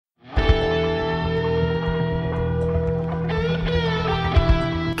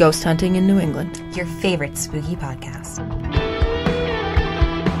Ghost Hunting in New England, your favorite spooky podcast.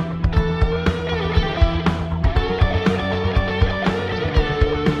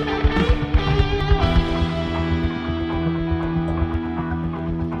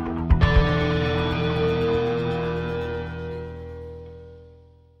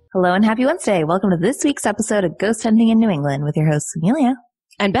 Hello and happy Wednesday. Welcome to this week's episode of Ghost Hunting in New England with your hosts Amelia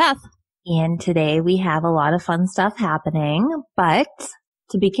and Beth. And today we have a lot of fun stuff happening, but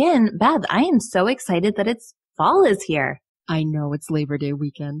to begin, Beth, I am so excited that fall is here. I know, it's Labor Day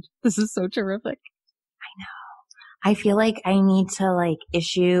weekend. This is so terrific. I know. I feel like I need to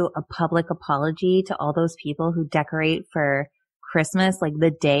issue a public apology to all those people who decorate for Christmas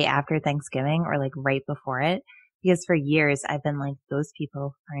the day after Thanksgiving or right before it. Because for years I've been like, those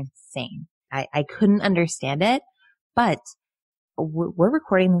people are insane. I couldn't understand it, but we're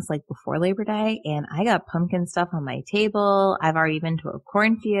recording this before Labor Day and I got pumpkin stuff on my table. I've already been to a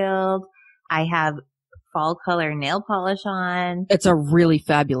cornfield. I have fall color nail polish on. It's a really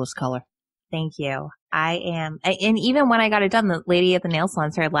fabulous color. Thank you. And even when I got it done, the lady at the nail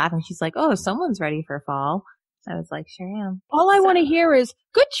salon started laughing. She's like, oh, someone's ready for fall. I was like, sure am. All I want to hear is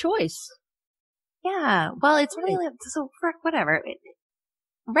good choice. Yeah. Well, it's really, so whatever.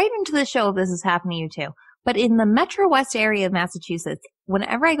 Right into the show if this is happening to you too. But in the Metro West area of Massachusetts,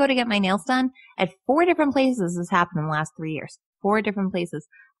 whenever I go to get my nails done, at 4 different places this has happened in the last 3 years. 4 different places.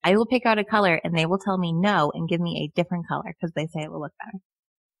 I will pick out a color and they will tell me no and give me a different color because they say it will look better.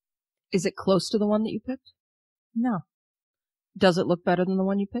 Is it close to the one that you picked? No. Does it look better than the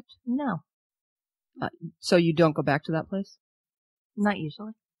one you picked? No. So you don't go back to that place? Not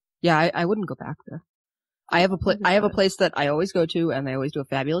usually. Yeah, I wouldn't go back there. I have a place that I always go to and they always do a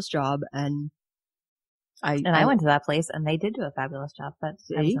fabulous job and I went to that place and they did do a fabulous job, but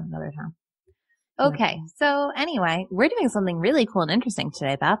I was in another town. Okay. So anyway, we're doing something really cool and interesting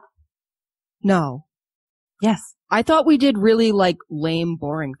today, Beth. No. Yes. I thought we did really lame,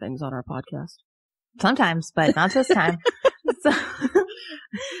 boring things on our podcast. Sometimes, but not this time.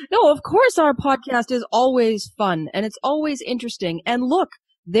 No, of course our podcast is always fun and it's always interesting. And look,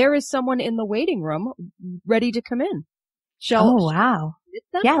 there is someone in the waiting room ready to come in. Wow.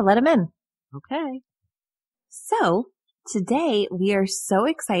 Yeah, let him in. Okay. So today we are so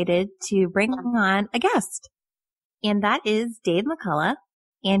excited to bring on a guest, and that is Dave McCullough,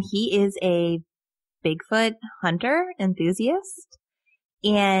 and he is a Bigfoot hunter enthusiast.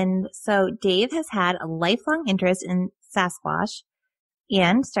 And so Dave has had a lifelong interest in Sasquatch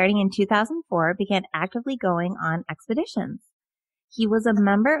and starting in 2004 began actively going on expeditions. He was a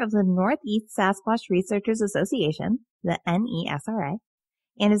member of the Northeast Sasquatch Researchers Association, the NESRA,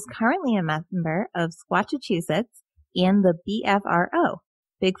 and is currently a member of Squashachusetts and the BFRO,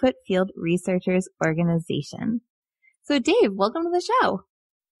 Bigfoot Field Researchers Organization. So Dave, welcome to the show.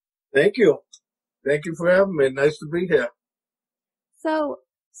 Thank you. Thank you for having me. Nice to be here. So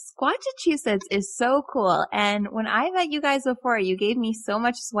Squashachusetts is so cool. And when I met you guys before, you gave me so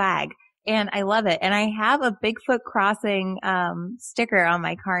much swag and I love it. And I have a Bigfoot crossing sticker on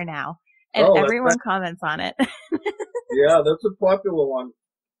my car now and everyone comments on it. Yeah, that's a popular one.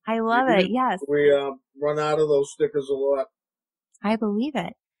 I love it. Yes. We run out of those stickers a lot. I believe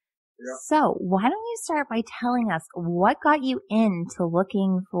it. Yeah. So why don't you start by telling us what got you into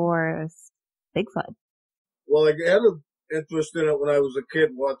looking for Bigfoot? Well, I had an interest in it when I was a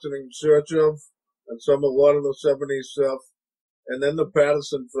kid, watching In Search Of, and a lot of the 70s stuff. And then the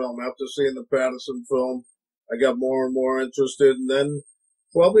Patterson film. After seeing the Patterson film, I got more and more interested. And then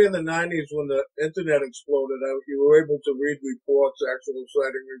probably in the 90s when the internet exploded out, you were able to read reports, actual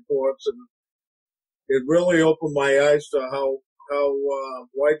sighting reports, and it really opened my eyes to how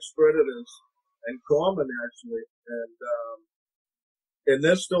widespread it is and common actually. And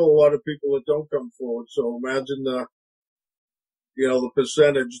there's still a lot of people that don't come forward. So imagine the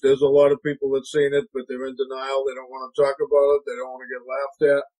percentage. There's a lot of people that seen it, but they're in denial. They don't want to talk about it. They don't want to get laughed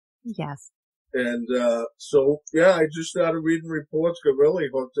at. Yes. And I just started reading reports, got really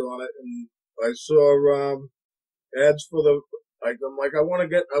hooked on it, and I saw ads for I'm like, I want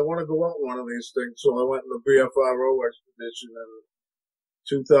to go out one of these things. So I went on the BFRO expedition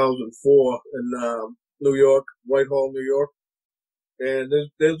in 2004 in New York, Whitehall, New York. And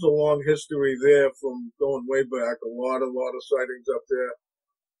there's a long history there from going way back, a lot of sightings up there.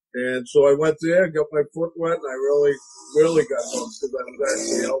 And so I went there, got my foot wet, and I really, really got hooked because I was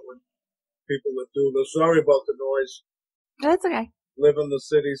actually helping people that do this. Sorry about the noise. That's okay. Live in the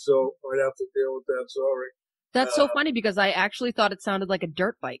city, so I'd have to deal with that. Sorry. That's so funny because I actually thought it sounded like a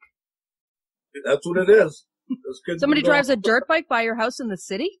dirt bike. That's what it is. Somebody drives a dirt bike by your house in the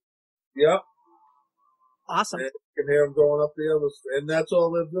city? Yeah. Awesome. And you can hear them going up the others, and that's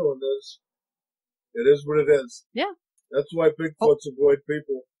all they're doing. It is what it is. Yeah. That's why Bigfoots avoid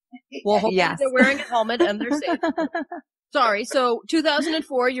people. Well, hopefully Yes. they're wearing a helmet and they're safe. Sorry. So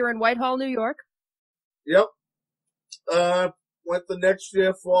 2004, you're in Whitehall, New York. Yep. Went the next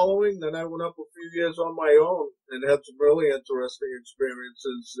year following, then I went up a few years on my own and had some really interesting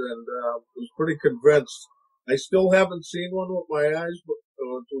experiences, and was pretty convinced. I still haven't seen one with my eyes, but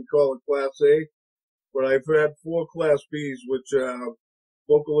we call it Class A, but I've had 4 Class Bs, which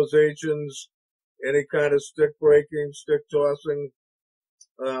vocalizations, any kind of stick breaking, stick tossing.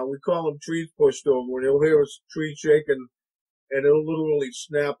 We call them trees pushed over. When you'll hear a tree shaking, and it'll literally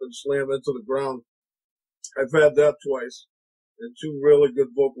snap and slam into the ground. I've had that twice, and 2 really good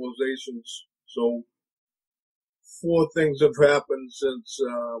vocalizations. So 4 things have happened since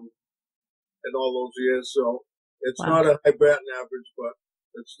in all those years. So it's not a high batting average, but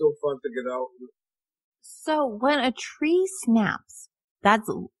it's still fun to get out. So when a tree snaps, that's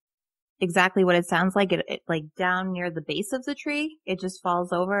exactly what it sounds like. It like down near the base of the tree, it just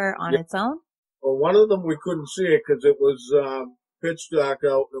falls over on its own. Well, one of them we couldn't see it because it was pitch dark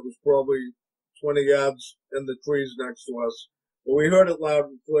out, and it was probably 20 yards in the trees next to us. But we heard it loud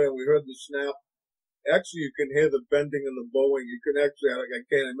and clear. We heard the snap. Actually, you can hear the bending and the bowing. You can actually, I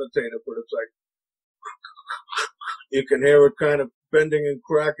can't imitate it, but it's like, you can hear it kind of bending and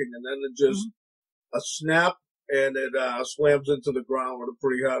cracking, and then it just, a snap, and it slams into the ground with a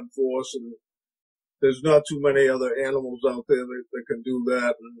pretty hard force, and there's not too many other animals out there that can do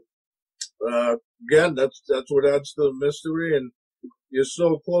that. And again, that's what adds to the mystery, and you're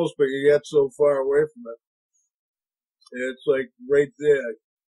so close, but you're yet so far away from it. It's like right there.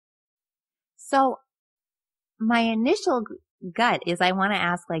 So my initial gut is I want to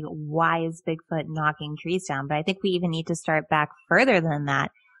ask, like, why is Bigfoot knocking trees down? But I think we even need to start back further than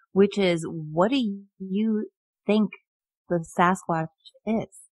that, which is, what do you think the Sasquatch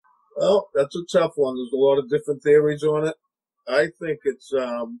is? Well, that's a tough one. There's a lot of different theories on it. I think it's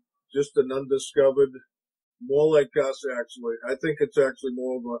just an undiscovered, more like us, actually. I think it's actually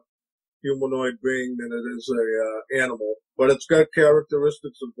more of a humanoid being than it is a animal. But it's got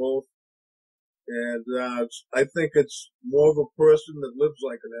characteristics of both. And I think it's more of a person that lives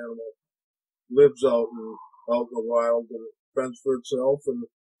like an animal, lives out in the wild and fends for itself. And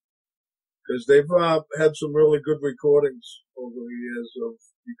because they've had some really good recordings over the years of,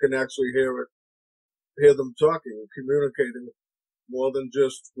 you can actually hear them talking and communicating more than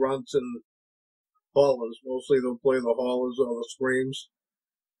just grunts and hollers. Mostly they'll play the hollers or the screams.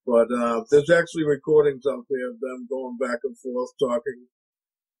 But there's actually recordings out there of them going back and forth talking.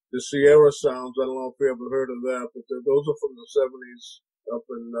 The Sierra sounds, I don't know if you ever heard of that, but those are from the 70s up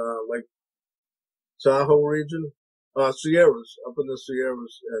in like Tahoe region. Sierras, up in the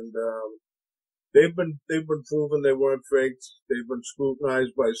Sierras, and they've been proven they weren't faked. They've been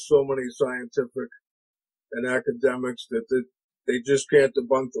scrutinized by so many scientific and academics that they just can't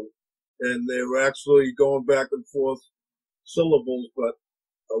debunk them. And they're actually going back and forth syllables, but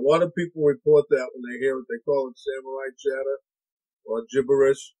a lot of people report that when they hear it, they call it samurai chatter or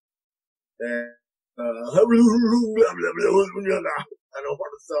gibberish. And I don't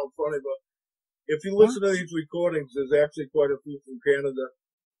want to sound funny, but if you listen to these recordings, there's actually quite a few from Canada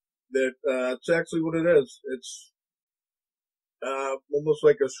that it's actually what it is. It's almost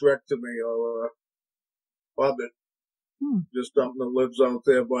like a Shrek to me, or a Hobbit. Just something that lives out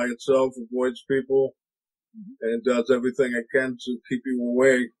there by itself, avoids people, and does everything it can to keep you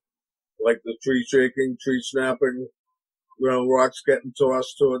away, like the tree shaking, tree snapping, rocks getting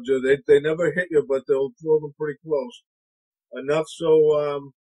tossed towards you. They never hit you, but they'll throw them pretty close. Enough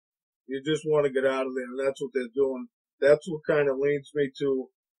so you just want to get out of there, and that's what they're doing. That's what kind of leads me to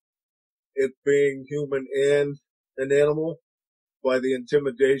it being human and an animal by the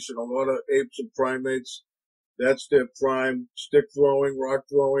intimidation. A lot of apes and primates, that's their prime. Stick throwing, rock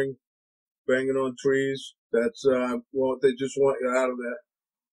throwing, banging on trees. That's they just want you out of there.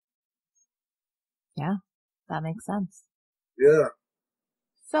 Yeah, that makes sense. Yeah.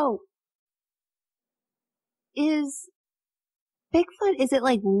 So, is it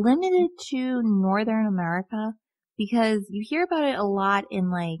like limited to Northern America? Because you hear about it a lot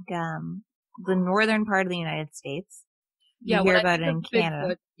in like the northern part of the United States. You hear about it in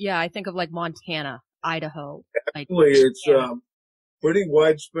Canada. Yeah, I think of like Montana, Idaho. Actually, it's pretty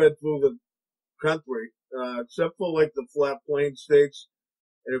widespread through the country, except for like the flat plain states.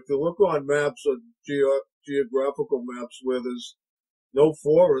 And if you look on maps or geographical maps where there's no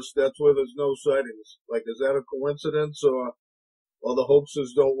forest, that's where there's no sightings. Like, is that a coincidence, or the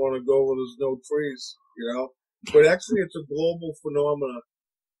hoaxers don't want to go where there's no trees, you know? But actually, it's a global phenomenon.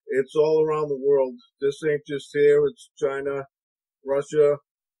 It's all around the world. This ain't just here. It's China, Russia,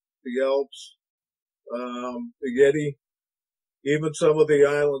 the Alps, the Yeti, even some of the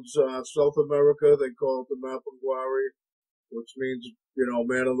islands, South America, they call it the Mapinguari, which means,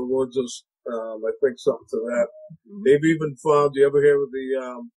 man of the woods is, I think something to that. Mhm. They've even found, you ever hear of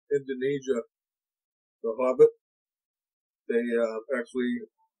the, Indonesia, the Hobbit? They, actually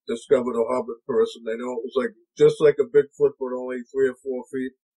discovered a Hobbit person. They know it was just like a Bigfoot, but only 3 or 4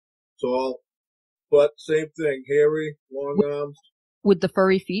 feet tall. But same thing, hairy, long arms. With the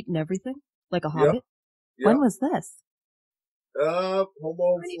furry feet and everything? Like a Yep, hobbit? When yep. was this?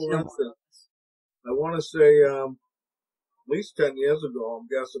 Homo I need to know more. florensis. I want to say, at least 10 years ago. I'm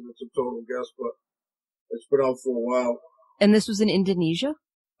guessing it's a total guess, but it's been out for a while. And this was in Indonesia?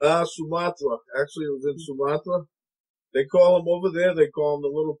 Sumatra. Actually, it was in Sumatra. They call them over there, they call them the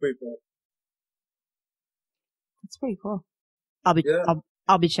little people. That's pretty cool. Yeah.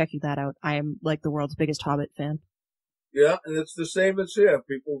 I'll be checking that out. I am like the world's biggest Hobbit fan. Yeah, and it's the same as here.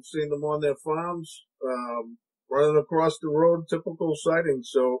 People have seen them on their farms, running across the road, typical sightings.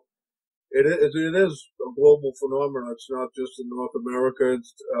 So it is a global phenomenon. It's not just in North America.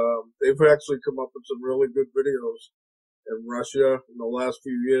 They've actually come up with some really good videos in Russia in the last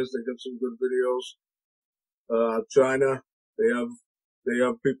few years. They got some good videos. China, they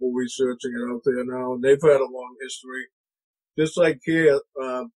have people researching it out there now, and they've had a long history. Just like here,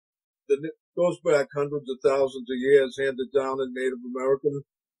 it goes back hundreds of thousands of years, handed down in Native American,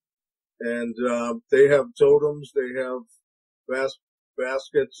 and they have totems, they have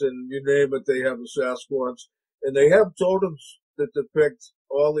baskets, and you name it, they have a Sasquatch, and they have totems that depict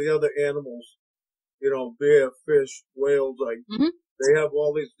all the other animals, bear, fish, whales, they have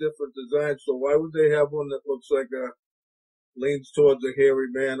all these different designs, so why would they have one that looks like leans towards a hairy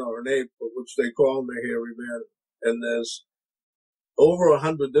man or an ape, which they call him a hairy man, and there's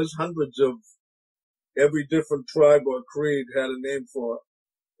hundreds of every different tribe or creed had a name for it,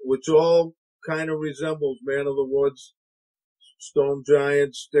 which all kind of resembles Man of the Woods, Stone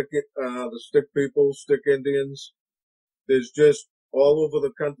Giants, the Stick People, Stick Indians. There's just all over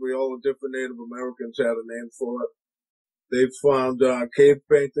the country, all the different Native Americans had a name for it. They've found cave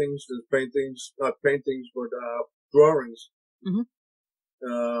paintings. There's paintings, not paintings, but drawings. Mm-hmm.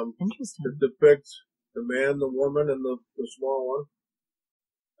 Interesting. That depict the man, the woman, and the small one.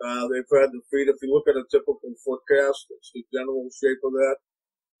 They've had the feet. If you look at a typical foot cast, it's the general shape of that.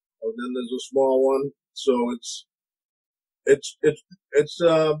 And then there's a small one. So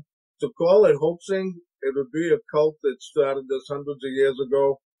to call it hoaxing, it would be a cult that started this hundreds of years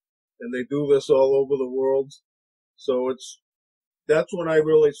ago, and they do this all over the world. So that's when I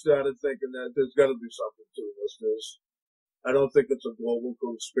really started thinking that there's got to be something to this. I don't think it's a global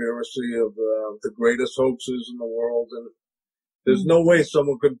conspiracy of the greatest hoaxes in the world, and there's no way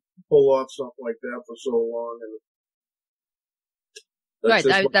someone could pull off something like that for so long. And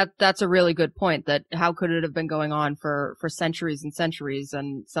That's a really good point. That how could it have been going on for centuries and centuries,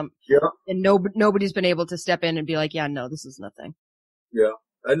 and nobody's been able to step in and be like, yeah, no, this is nothing. Yeah,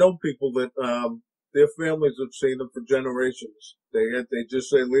 I know people that their families have seen them for generations. They just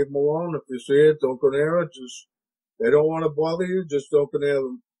say, leave them alone. If you see it, don't go near it. They don't want to bother you. Just don't go near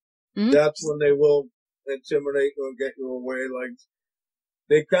them. Mm-hmm. That's when they will intimidate you and get you away. Like,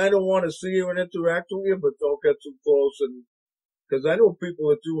 they kind of want to see you and interact with you, but don't get too close. And because I know people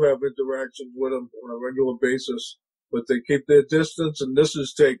that do have interactions with them on a regular basis, but they keep their distance. And this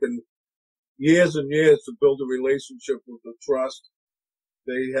has taken years and years to build a relationship with the trust.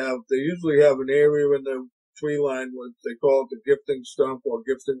 They usually have an area in the tree line where they call it the gifting stump or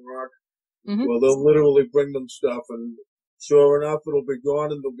gifting rock. Mm-hmm. Well, they'll literally bring them stuff, and sure enough, it'll be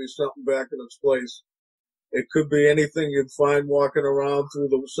gone, and there'll be something back in its place. It could be anything you'd find walking around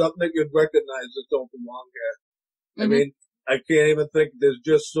something that you'd recognize that don't belong here. Mm-hmm. I mean, I can't even think. There's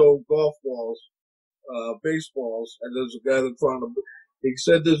just golf balls, baseballs, and there's a guy that found them. He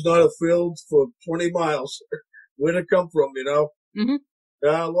said there's not a field for 20 miles. Where'd it come from, Mm-hmm.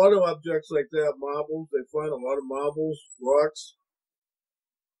 A lot of objects like that, marbles, they find a lot of marbles, rocks.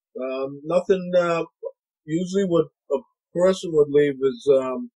 Nothing, usually what a person would leave is,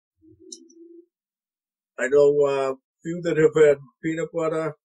 I know a few that have had peanut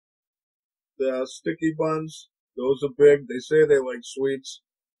butter, the sticky buns, those are big. They say they like sweets.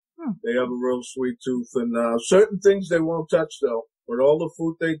 They have a real sweet tooth, and certain things they won't touch though. But all the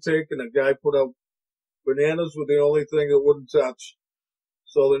fruit they take, and a guy put out bananas were the only thing it wouldn't touch.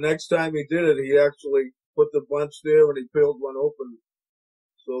 So the next time he did it, he actually put the bunch there and he peeled one open,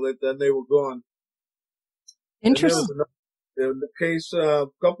 so that then they were gone. Interesting. In the case a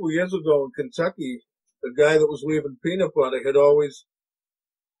couple of years ago in Kentucky, the guy that was leaving peanut butter had always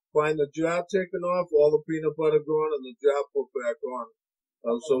find the jar taken off, all the peanut butter gone, and the jar put back on.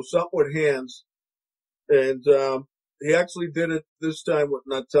 So something with hands. And he actually did it this time with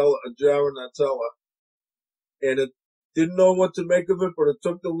Nutella, a jar of Nutella. And it didn't know what to make of it, but it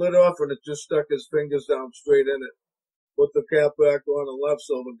took the lid off and it just stuck his fingers down straight in it. Put the cap back on and left.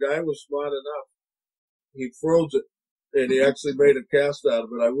 So the guy was smart enough. He froze it. And he actually made a cast out of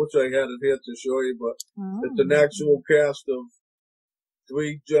it. I wish I had it here to show you, but it's an actual cast of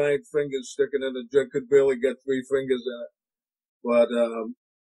 3 giant fingers sticking in the jar. Could barely get 3 fingers in it. But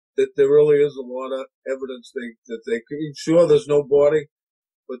there really is a lot of evidence that they can. Sure, there's no body,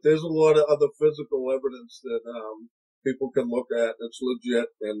 but there's a lot of other physical evidence that people can look at. It's legit,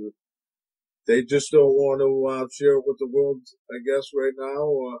 and they just don't want to share it with the world, I guess, right now,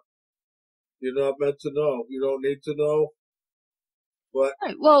 or you're not meant to know. You don't need to know. But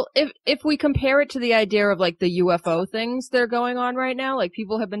right. Well, if we compare it to the idea of like the UFO things that are going on right now, like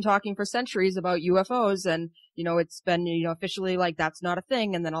people have been talking for centuries about UFOs, and it's been officially like that's not a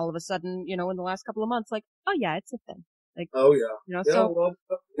thing, and then all of a sudden in the last couple of months, like, oh yeah, it's a thing. Like, oh yeah, yeah. So Well,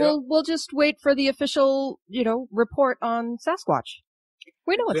 yeah. we'll just wait for the official report on Sasquatch.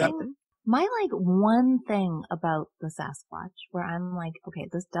 We know it's happening. My one thing about the Sasquatch where I'm like, okay,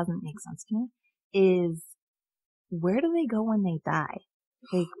 this doesn't make sense to me is, where do they go when they die?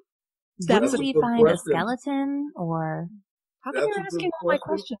 Like, That's did we find a skeleton, or? How come you're asking all my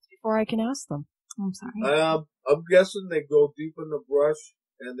questions before I can ask them? I'm sorry. I'm guessing they go deep in the brush,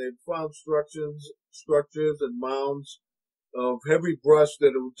 and they found structures and mounds of heavy brush that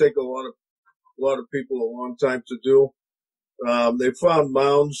it would take a lot of people a long time to do. They found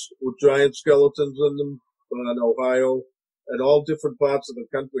mounds with giant skeletons in them in Ohio and all different parts of the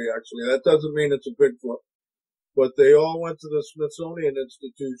country. Actually, that doesn't mean it's a Bigfoot. But they all went to the Smithsonian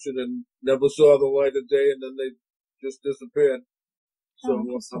Institution and never saw the light of day, and then they just disappeared. So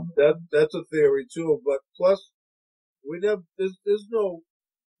that's a theory too. But plus, there's no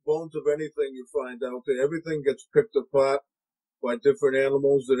bones of anything you find out there. Everything gets picked apart by different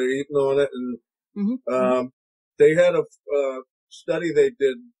animals that are eating on it, and they had a study they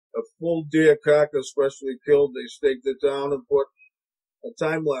did, a full deer carcass freshly killed. They staked it down and put a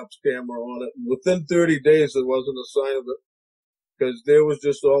time-lapse camera on it. And within 30 days, there wasn't a sign of it because there was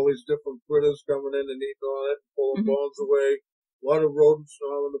just all these different critters coming in and eating on it, pulling bones away. A lot of rodents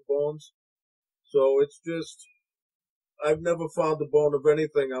gnawing the bones. So it's just, I've never found a bone of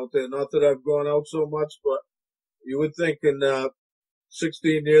anything out there. Not that I've gone out so much, but you would think in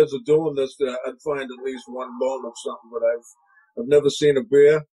 16 years of doing this that I'd find at least one bone of something. But I've never seen a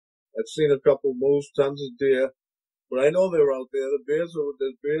bear. I've seen a couple moose, tons of deer. But I know they're out there. There's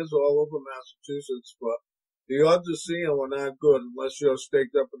bears all over Massachusetts, but the odds of seeing one aren't good unless you're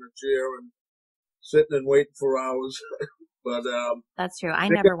staked up in a chair and sitting and waiting for hours. But that's true. I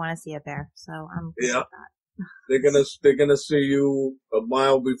never want to see a bear, so I'm good with that. They're gonna see you a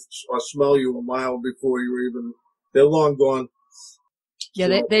mile or smell you a mile before you even. They're long gone. Yeah,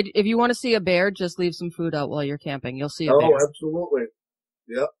 so, they if you want to see a bear, just leave some food out while you're camping. You'll see a bear. Oh, absolutely.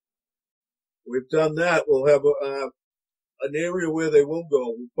 Yep. We've done that. We'll have an area where they will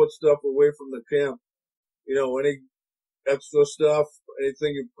go. We put stuff away from the camp. Any extra stuff,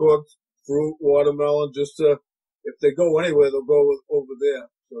 anything you've cooked, fruit, watermelon, just if they go anywhere, they'll go over there.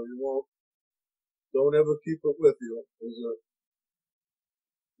 So don't ever keep it with you. Is a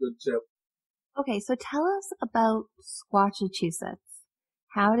good tip. Okay, so tell us about Squashachusetts.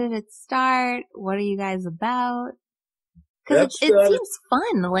 How did it start? What are you guys about? Because it seems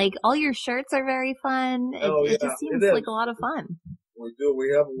fun. Like, all your shirts are very fun. It just seems like a lot of fun. We do.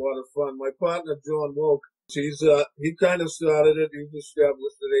 We have a lot of fun. My partner, John Wilk, he kind of started it. He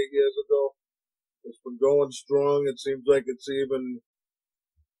established it 8 years ago. It's been going strong. It seems like it's even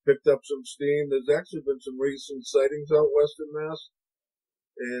picked up some steam. There's actually been some recent sightings out west in Mass.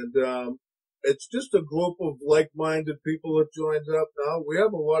 And it's just a group of like-minded people that joins up now. We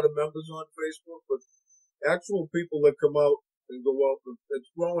have a lot of members on Facebook, but actual people that come out and go out.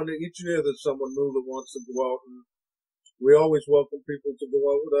 It's growing each year that someone new that wants to go out, and we always welcome people to go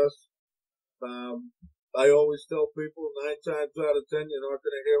out with us. I always tell people 9 times out of 10 you're not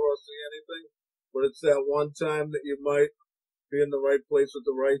going to hear or see anything, but it's that one time that you might be in the right place at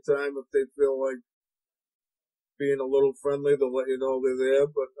the right time. If they feel like being a little friendly, they'll let you know they're there.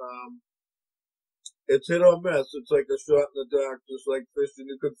 But it's hit or miss. It's like a shot in the dark, just like fishing.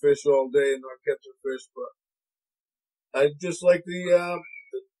 You could fish all day and not catch a fish, but I just like the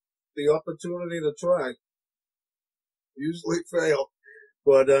opportunity to try. Usually fail,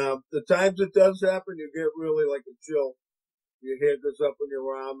 but the times it does happen, you get really like a chill. Your hair goes up on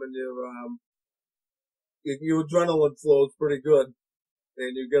your arm, and your adrenaline flows pretty good.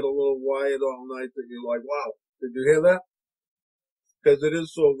 and you get a little wired all night that you're like, wow, did you hear that? Because it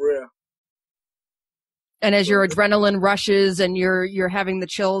is so rare. And as your adrenaline rushes and you're having the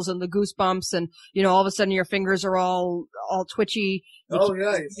chills and the goosebumps and, all of a sudden your fingers are all twitchy. You keep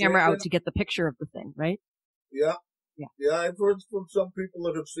the camera out to get the picture of the thing, right? Yeah. Yeah, I've heard from some people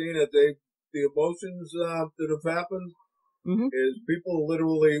that have seen it. The emotions that have happened is people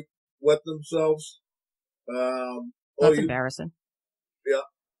literally wet themselves. That's embarrassing. Yeah,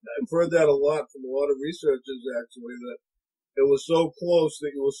 I've heard that a lot from a lot of researchers, actually, that it was so close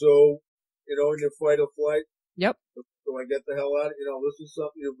that you were so, in your fight or flight. Yep. So I get the hell out of this is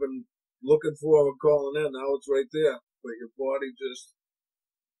something you've been looking for and calling in. Now it's right there. But your body just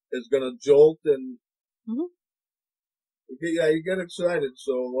is going to jolt and, you get excited.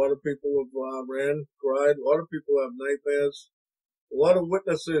 So a lot of people have ran, cried. A lot of people have nightmares. A lot of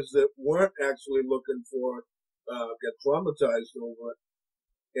witnesses that weren't actually looking for it get traumatized over it.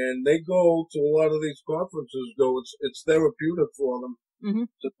 And they go to a lot of these conferences, it's therapeutic for them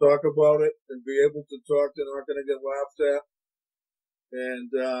to talk about it and be able to talk. They're not going to get laughed at. And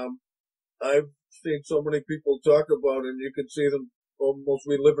I've seen so many people talk about it, and you can see them almost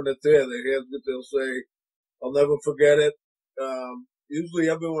reliving it there. They'll say, I'll never forget it. Usually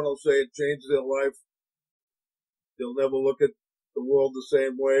everyone will say it changed their life. They'll never look at the world the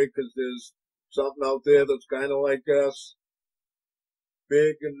same way because there's something out there that's kind of like us,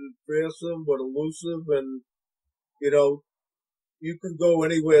 big and fearsome but elusive, and you can go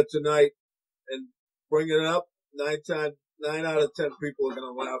anywhere tonight and bring it up. 9 out of 10 people are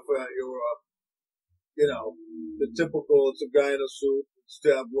going to laugh at you. The typical, it's a guy in a suit, it's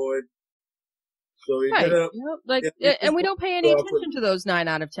tabloid. So you and we don't pay any attention to those 9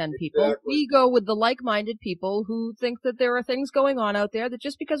 out of 10 people. Exactly. We go with the like-minded people who think that there are things going on out there that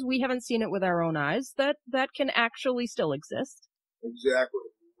just because we haven't seen it with our own eyes, that can actually still exist. Exactly.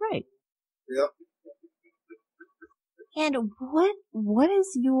 Right. Yep. And what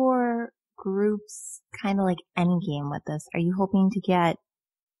is your group's kind of like end game with this? Are you hoping to get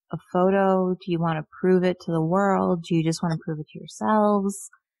a photo? Do you want to prove it to the world? Do you just want to prove it to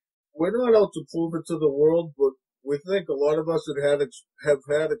yourselves? We're not out to prove it to the world, but we think a lot of us have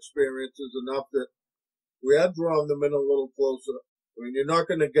had experiences enough that we have drawn them in a little closer. I mean, you're not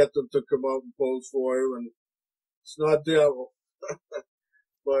going to get them to come out and pose for you, and it's not devil.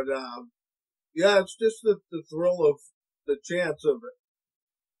 But, it's just the thrill of the chance of it.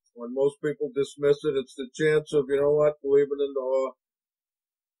 When most people dismiss it, it's the chance of, believing in the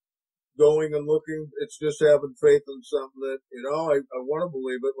going and looking. It's just having faith in something that, I want to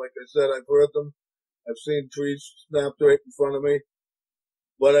believe it. Like I said, I've heard them. I've seen trees snapped right in front of me,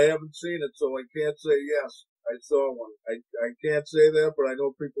 but I haven't seen it, so I can't say yes, I saw one. I can't say that, but I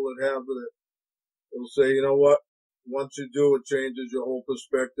know people that have it. They'll say, you know what? Once you do, it changes your whole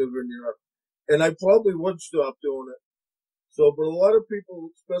perspective and I probably would stop doing it. So, but a lot of people,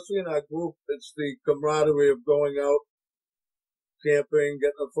 especially in our group, it's the camaraderie of going out, camping,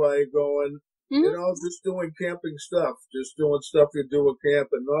 getting a fire going, just doing camping stuff, just doing stuff you do at camp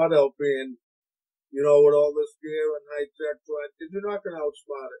and not out being, with all this gear and high tech, because you're not going to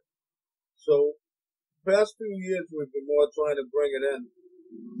outsmart it. So, the past few years we've been more trying to bring it in.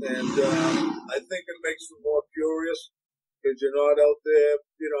 And, I think it makes them more curious because you're not out there,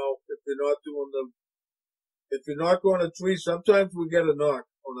 if you're not going to tree, sometimes we get a knock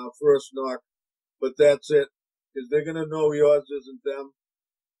on our first knock, but that's it. Because they're going to know yours isn't them.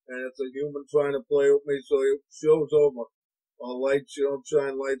 And it's a human trying to play with me, so it shows over. Or lights, you don't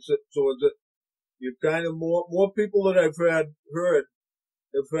shine lights towards it. You kind of more people that I've heard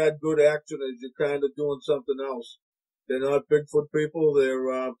have had good action as you're kind of doing something else. They're not Bigfoot people.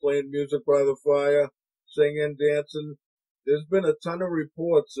 They're playing music by the fire, singing, dancing. There's been a ton of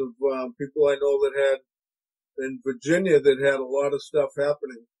reports of people I know that had in Virginia that had a lot of stuff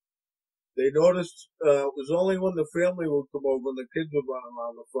happening. They noticed it was only when the family would come over and the kids would run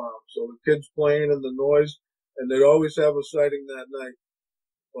around the farm. So the kids playing and the noise, and they'd always have a sighting that night.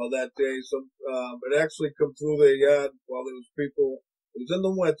 Well, that day, it actually come through their yard while there was people. It was in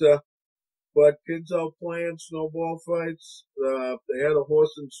the winter, but kids out playing snowball fights. They had a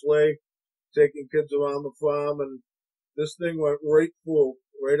horse and sleigh taking kids around the farm, and this thing went right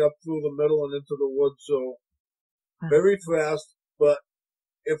up through the middle and into the woods. So very fast, but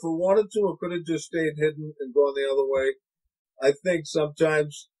if it wanted to, it could have just stayed hidden and gone the other way. I think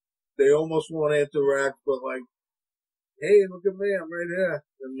sometimes they almost want to interact, but like, hey, look at me, I'm right here,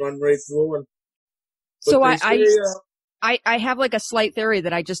 and run right through. And so I have like a slight theory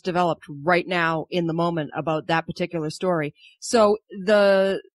that I just developed right now in the moment about that particular story. So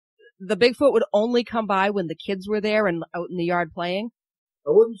the Bigfoot would only come by when the kids were there and out in the yard playing. I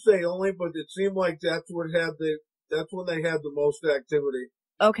wouldn't say only, but it seemed like that's when they had the most activity.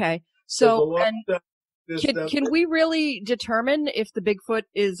 Okay. There's a So, lot and of this, can we really determine if the Bigfoot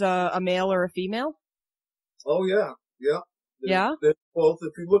is a male or a female? Oh yeah, yeah. Yeah? There's both.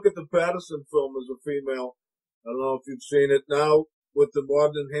 If you look at the Patterson film as a female, I don't know if you've seen it now with the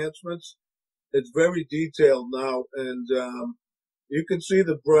modern enhancements. It's very detailed now, and you can see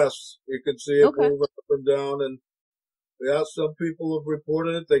the breasts. You can see it Okay. moving up and down, and yeah, some people have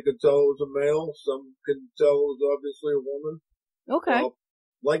reported it. They could tell it was a male. Some can tell it was obviously a woman, Okay.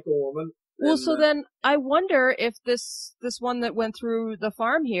 like a woman. Well, And so then I wonder if this one that went through the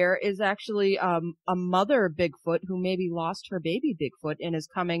farm here is actually a mother Bigfoot who maybe lost her baby Bigfoot and is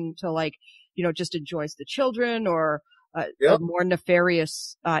coming to like, just enjoys the children, or a more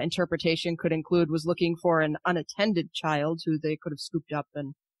nefarious interpretation could include was looking for an unattended child who they could have scooped up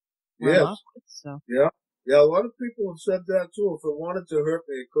and run off with. So yeah, a lot of people have said that too. If it wanted to hurt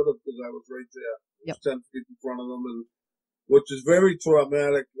me, it could have, because I was right there. It was 10 feet in front of them, and which is very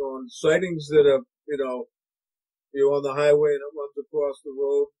traumatic on sightings that are, you're on the highway and it runs across the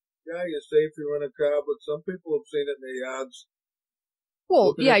road. Yeah, you're safe. You're in a car, but some people have seen it in their yards.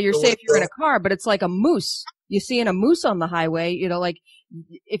 Well, yeah, you're safe. You're in a car, but it's like a moose. You're seeing a moose on the highway. Like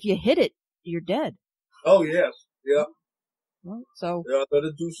if you hit it, you're dead. Oh yes, yeah. Well, so yeah,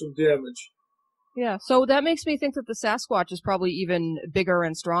 that'll do some damage. Yeah, so that makes me think that the Sasquatch is probably even bigger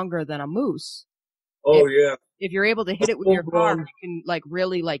and stronger than a moose. Oh yeah. If you're able to hit it with your car, you can like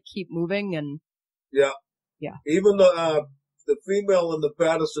really like keep moving and. Yeah. Yeah. Even the female in the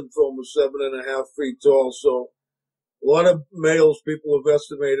Patterson film was 7.5 feet tall, so a lot of males people have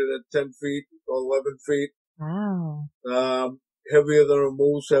estimated at 10 feet or 11 feet. Wow. Heavier than a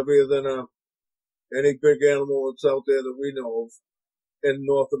moose, heavier than any big animal that's out there that we know of in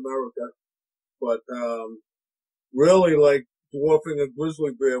North America. But really like dwarfing a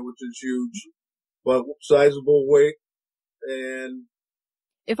grizzly bear, which is huge, but sizable weight. And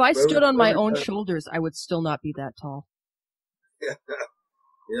if I stood on my own shoulders, I would still not be that tall.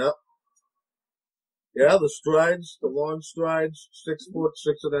 Yeah. Yeah, the strides, the long strides, 6 foot,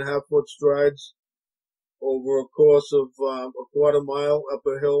 6.5 foot strides over a course of a quarter mile up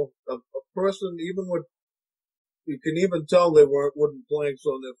a hill. A person, even with, you can even tell they weren't wooden planks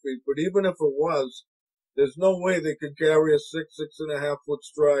on their feet, but even if it was, there's no way they could carry a 6.5 foot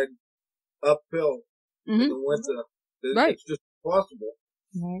stride uphill in the winter. Right. It's just impossible.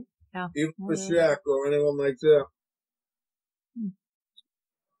 Right. Yeah. Even for Shaq or anyone like that.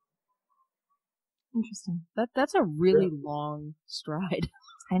 Interesting. That's a really long stride.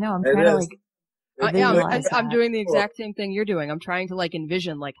 I know. I'm trying to like visualize I'm doing the exact same thing you're doing. I'm trying to like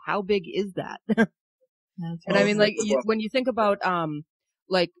envision like how big is that? And I mean, like when you think about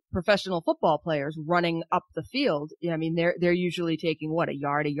like professional football players running up the field, I mean they're usually taking what, a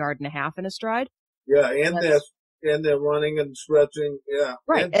yard and a half in a stride. Yeah, and they're running and stretching. Yeah,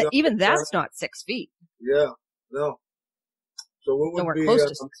 right. Even that's not 6 feet. Yeah, no. So it would nowhere be close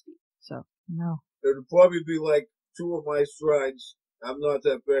to 6 feet. So no. It would probably be like 2 of my strides. I'm not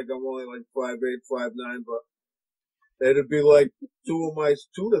that big. I'm only like 5'8", 5'9", but it'd be like 2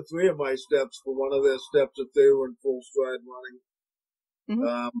 to 3 of my steps for one of their steps if they were in full stride running.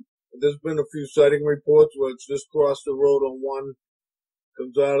 Mm-hmm. There's been a few sighting reports where it's just crossed the road on one,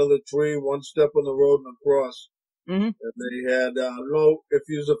 comes out of the tree, one step on the road and across. Mm-hmm. And they had, I don't know if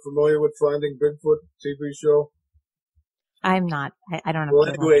you're familiar with Finding Bigfoot TV show. I'm not. I don't know. Well,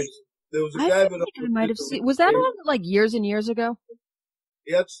 anyways, there was a guy that I might have seen. Was that on like years and years ago?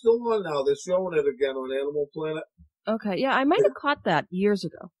 Yeah, it's still on now. They're showing it again on Animal Planet. Okay, yeah, I might have caught that years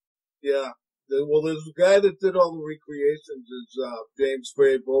ago. Yeah. Well, there's a guy that did all the recreations. It's James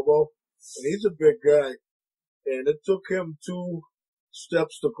Frey Bobo, and he's a big guy. And it took him 2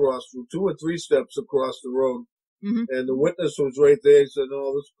 steps to cross through, 2 or 3 steps across the road. Mm-hmm. And the witness was right there. He said,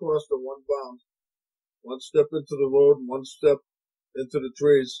 "No, this crossed in 1 bound. 1 step into the road and 1 step into the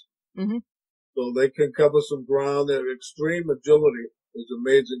trees." Mm-hmm. So they can cover some ground. Their extreme agility is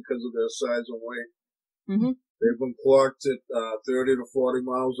amazing because of their size and weight. Mm-hmm. They've been clocked at 30 to 40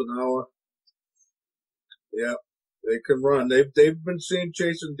 miles an hour. Yeah, they can run. They've been seen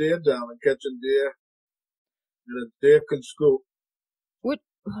chasing deer down and catching deer, and a deer can scoop. What?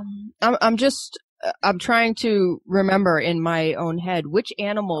 I'm trying to remember in my own head which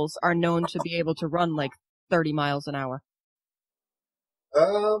animals are known to be able to run like 30 miles an hour.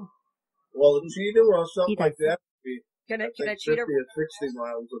 Well, a cheetah or something like that. Can a cheetah 50 or 60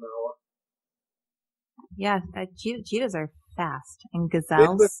 miles an hour? Yeah, cheetahs are fast, and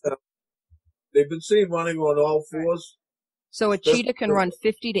gazelles. They've been seen running on all 4s. So a cheetah can run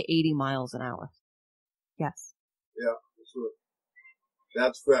 50 to 80 miles an hour. Yes. Yeah, that's right.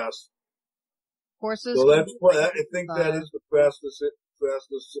 That's fast. Horses. So that's what I think that is the fastest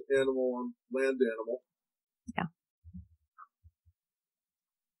animal on land animal. Yeah.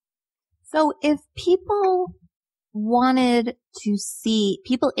 So if people wanted to see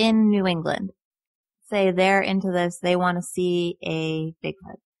people in New England, say they're into this, they want to see a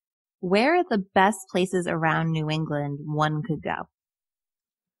Bigfoot, where are the best places around New England one could go?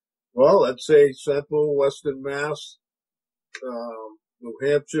 Well, let's say central, western Mass, New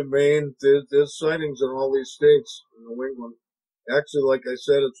Hampshire, Maine. There's sightings in all these states in New England. Actually, like I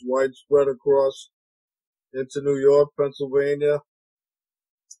said, it's widespread across into New York, Pennsylvania,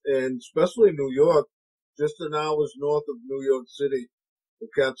 and especially New York, just an hour's north of New York City, the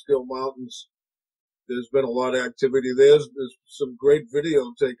Catskill Mountains. There's been a lot of activity. There's some great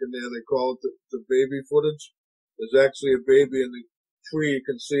video taken there. They call it the baby footage. There's actually a baby in the tree. You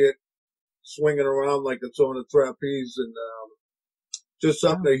can see it swinging around like it's on a trapeze, and just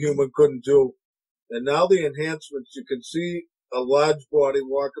something a human couldn't do. And now the enhancements, you can see a large body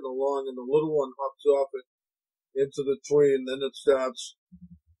walking along, and the little one hops off it into the tree, and then it starts.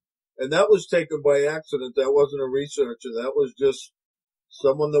 And that was taken by accident. That wasn't a researcher. That was just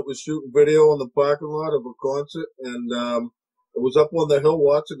someone that was shooting video in the parking lot of a concert, and it was up on the hill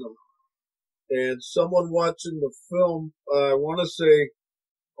watching them. And someone watching the film, I want to say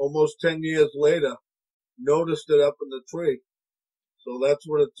almost 10 years later, noticed it up in the tree. So that's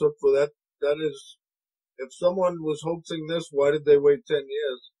what it took for that. That is, if someone was hoaxing this, why did they wait 10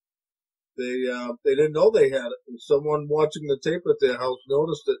 years? They didn't know they had it. And someone watching the tape at their house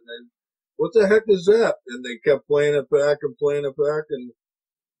noticed it, and they, what the heck is that? And they kept playing it back and playing it back, and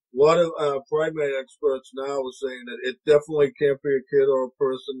a lot of primate experts now are saying that it definitely can't be a kid or a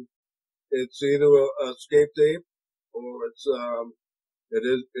person. It's either a escaped ape or it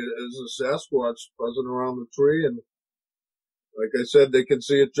is a Sasquatch buzzing around the tree. And like I said, they can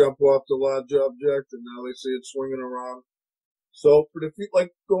see it jump off the large object, and now they see it swinging around. So, but if you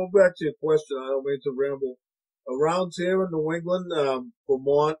like going back to your question, I don't mean to ramble. Around here in New England,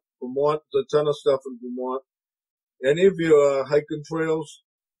 Vermont, there's a ton of stuff in Vermont. Any of your hiking trails?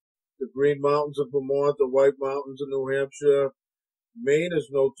 The Green Mountains of Vermont, the White Mountains of New Hampshire. Maine is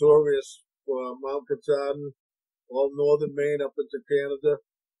notorious for Mount Katahdin. All northern Maine up into Canada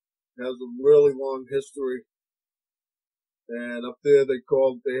has a really long history. And up there they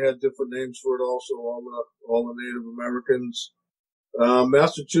had different names for it also, all the Native Americans.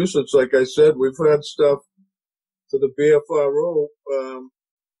 Massachusetts, like I said, we've had stuff to the BFRO,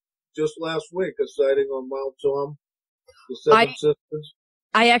 just last week, a sighting on Mount Tom, the Seven Sisters.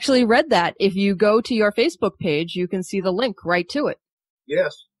 I actually read that. If you go to your Facebook page, you can see the link right to it.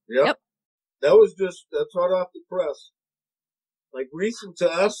 Yes. Yep. That's hot off the press. Like recent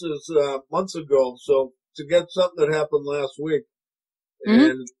to us is months ago. So to get something that happened last week,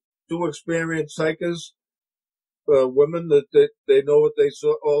 and two experienced hikers, women that they know what they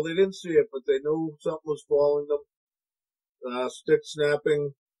saw. Oh, they didn't see it, but they knew something was following them. Stick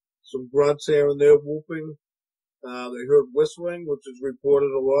snapping, some grunts here and there, whooping. They heard whistling, which is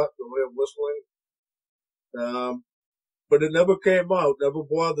reported a lot, the way of whistling. But it never came out, never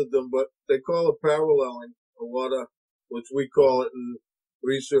bothered them, but they call it paralleling. A lot of, which we call it in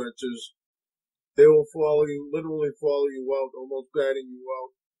research, is they will follow you, literally follow you out, almost guiding you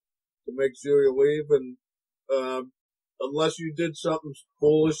out to make sure you leave. And, unless you did something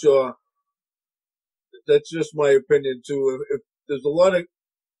foolish, or that's just my opinion too. If there's a lot of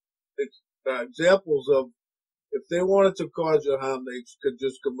examples of, if they wanted to cause you harm, they could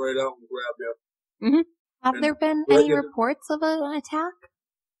just come right out and grab you. Mm-hmm. Have there been any reports of an attack?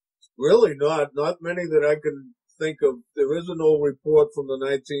 Really not many that I can think of. There is an old report from the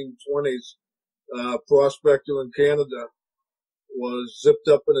 1920s. Prospector in Canada was zipped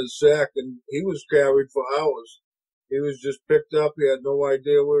up in his sack, and he was carried for hours. He was just picked up. He had no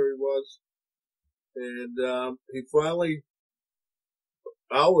idea where he was. And he finally,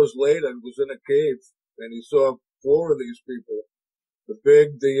 hours later, was in a cave, and he saw 4 of these people.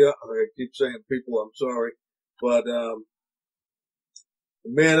 I keep saying people, I'm sorry. But the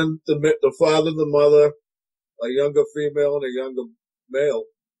man, the father, the mother, a younger female and a younger male.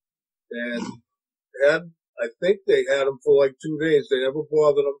 And I think they had him for like 2 days. They never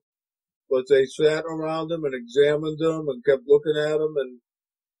bothered him, but they sat around him and examined him and kept looking at him. And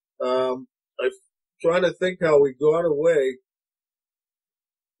I'm trying to think how he got away.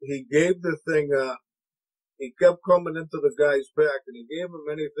 He gave the thing, he kept coming into the guy's pack, and he gave him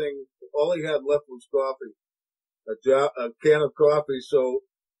anything. All he had left was coffee, a can of coffee. So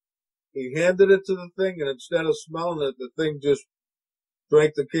he handed it to the thing, and instead of smelling it, the thing just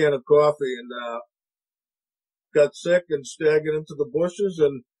drank the can of coffee. And got sick and staggered into the bushes,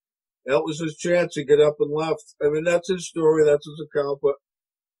 and that was his chance. He got up and left. I mean, that's his story, that's his account, but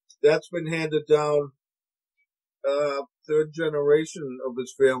that's been handed down. Third generation of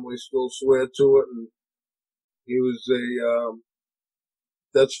his family still swear to it, and he was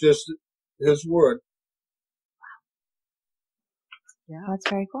that's just his word. Yeah, that's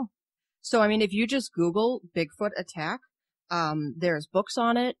very cool. So, I mean, if you just Google Bigfoot attack, there's books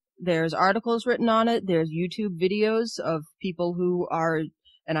on it, there's articles written on it, there's YouTube videos of people who are,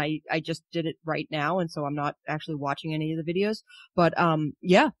 and I just did it right now, and so I'm not actually watching any of the videos, but,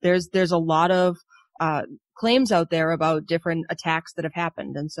 yeah, there's a lot of, claims out there about different attacks that have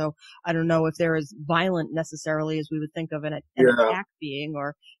happened, and so I don't know if they're as violent necessarily as we would think of an attack being,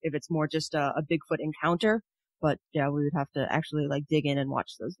 or if it's more just a Bigfoot encounter. But yeah, we would have to actually like dig in and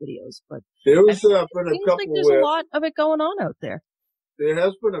watch those videos. But there was been a seems couple like there's where a lot of it going on out there. there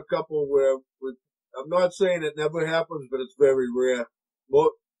has been a couple where I'm not saying it never happens, but it's very rare.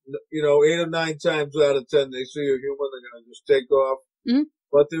 More, 8 or 9 times out of 10, they see a human, they're gonna just take off. Mm-hmm.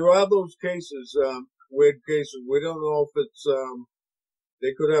 But there are those cases, weird cases. We don't know if it's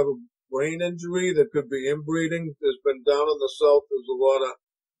they could have a brain injury, there could be inbreeding. There's been down in the south, there's a lot of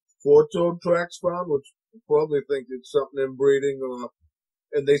four-toed tracks found, which you probably think it's something inbreeding,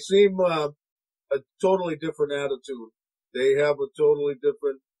 and they seem a totally different attitude. They have a totally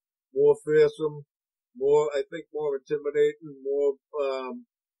different, more fearsome, I think more intimidating, more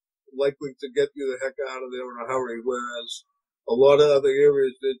likely to get you the heck out of there in a hurry. Whereas a lot of other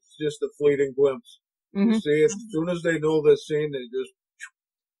areas, it's just a fleeting glimpse. Mm-hmm. You see it as soon as they know they're seen, they just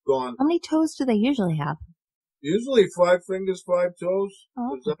gone. How many toes do they usually have? Usually 5 fingers, 5 toes,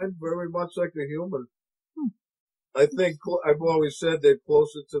 okay. designed very much like a human. I think I've always said they're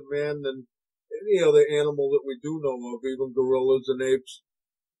closer to man than any other animal that we do know of, even gorillas and apes.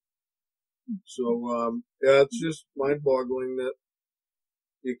 So, yeah, it's just mind-boggling that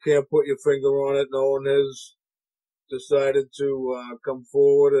you can't put your finger on it. No one has decided to come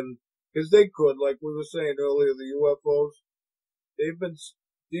forward, and because they could, like we were saying earlier, the UFOs,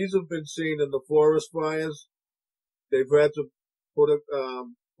 these have been seen in the forest fires. They've had to put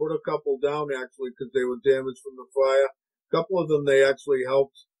a couple down actually because they were damaged from the fire. A couple of them they actually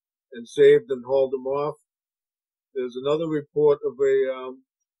helped and saved and hauled them off. There's another report of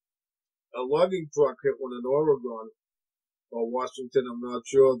a logging truck hit one in Oregon or Washington. I'm not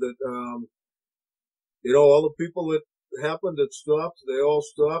sure that all the people that happened that stopped, they all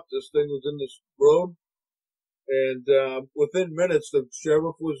stopped. This thing was in this road, and within minutes the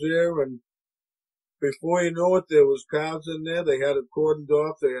sheriff was there, and before you know it, there was cars in there. They had it cordoned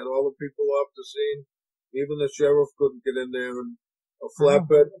off. They had all the people off the scene. Even the sheriff couldn't get in there. And a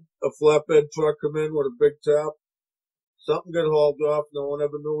flatbed truck come in with a big top. Something got hauled off. No one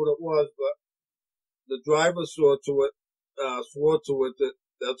ever knew what it was, but the driver swore to it that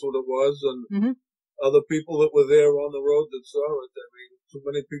that's what it was. And other people that were there on the road that saw it. I mean, too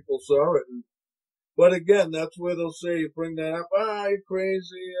many people saw it. But again, that's where they'll say, you bring that up, you're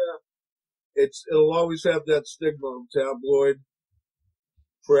crazy. It'll always have that stigma of tabloid,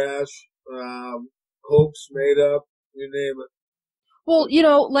 trash, hoax, made up, you name it. Well,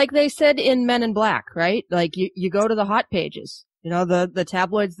 like they said in Men in Black, right? Like you go to the hot pages. The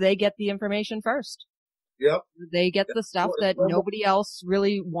tabloids, they get the information first. Yep. They get the stuff that nobody else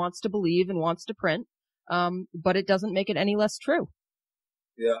really wants to believe and wants to print. But it doesn't make it any less true.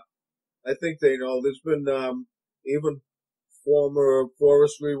 Yeah. I think they know. There's been, even former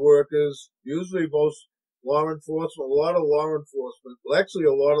forestry workers, usually most law enforcement, a lot of law enforcement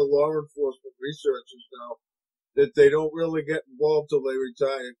researchers now, that they don't really get involved till they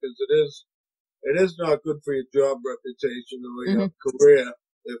retire, because it is not good for your job reputation or your career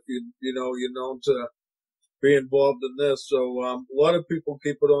if you're known to be involved in this. So a lot of people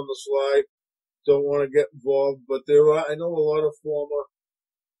keep it on the slide, don't want to get involved, but I know a lot of former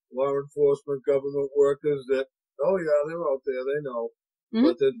law enforcement government workers that, oh yeah, they're out there, they know,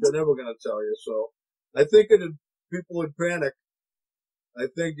 but they're never going to tell you. So I think people would panic. I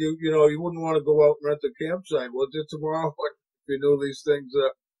think you wouldn't want to go out and rent a campsite, would you, tomorrow, if you knew these things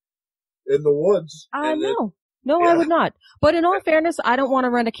are in the woods? No, I would not. But in all fairness, I don't want to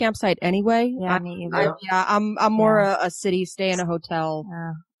rent a campsite anyway. Yeah, me either. I'm more a city, stay in a hotel,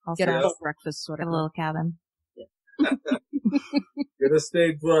 get a breakfast sort of. Get a little cabin. Gotta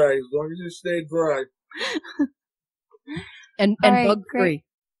stay dry, as long as you stay dry. and bug free.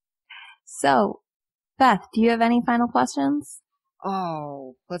 So, Beth, do you have any final questions?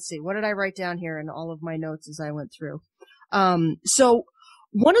 Oh, let's see. What did I write down here in all of my notes as I went through? So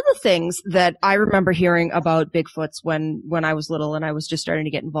one of the things that I remember hearing about Bigfoots when I was little and I was just starting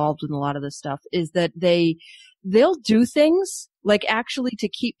to get involved in a lot of this stuff is that they they'll do things like actually to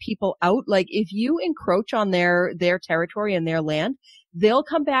keep people out. Like if you encroach on their territory and their land, they'll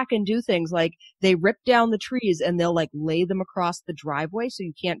come back and do things like they rip down the trees and they'll like lay them across the driveway so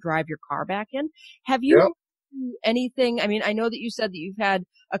you can't drive your car back in. Have you Yep. done anything? I mean, I know that you said that you've had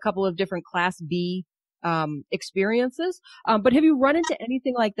a couple of different Class B experiences, but have you run into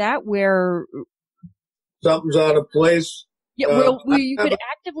anything like that where Something's out of place. where you could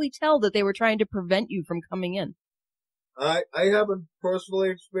actively tell that they were trying to prevent you from coming in? I haven't personally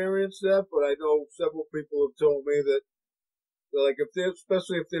experienced that, but I know several people have told me that, like,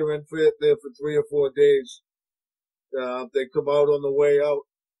 especially if they're there for 3 or 4 days, they come out on the way out,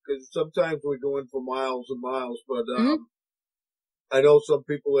 because sometimes we go in for miles and miles, but, I know some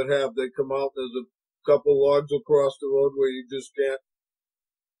people that they come out, there's a couple logs across the road where you just can't,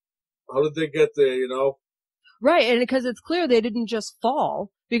 how did they get there, you know? Right, and because it's clear they didn't just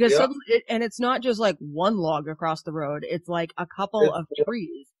fall, because Yeah. suddenly, and it's not just like one log across the road, it's like a couple of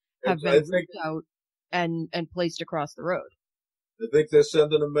trees have been ripped out and placed across the road. I think they're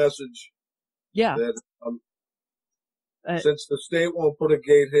sending a message. Yeah. That, since the state won't put a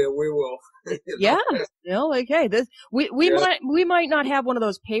gate here, we will. Yeah. You know, like, hey, we might not have one of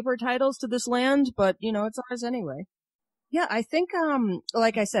those paper titles to this land, but you know, it's ours anyway. Yeah, I think,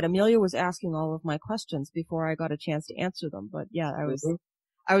 like I said, Amelia was asking all of my questions before I got a chance to answer them. But yeah,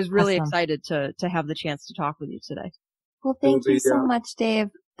 I was really excited to have the chance to talk with you today. Well, thank you so much, Dave.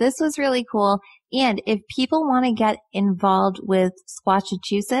 This was really cool. And if people want to get involved with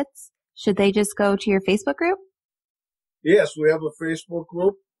Squashachusetts, should they just go to your Facebook group? Yes, we have a Facebook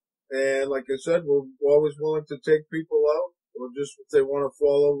group. And like I said, we're always willing to take people out, or just if they want to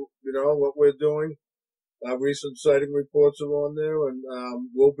follow, you know, what we're doing. Recent sighting reports are on there, and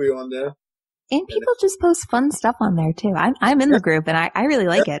we'll be on there. And people just post fun stuff on there too. I'm in the group, and I really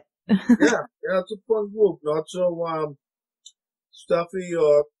like it. yeah, it's a fun group. Not so stuffy,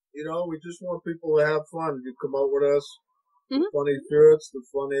 or you know, we just want people to have fun. You come out with us, the funny shirts, the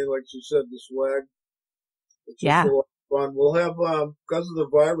funny, like she said, the swag. It's just a lot of fun. We'll have because of the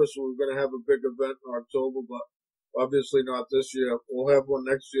virus, we're going to have a big event in October, but obviously not this year. We'll have one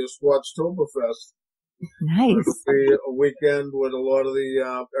next year, Squatchtoberfest. Nice. It'll be a weekend with a lot of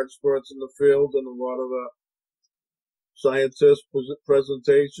the experts in the field and a lot of the scientist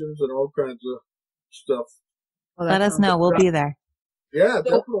presentations and all kinds of stuff. Well, let us know. We'll be there. Yeah,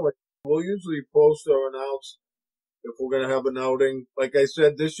 definitely. We'll usually post or announce if we're going to have an outing. Like I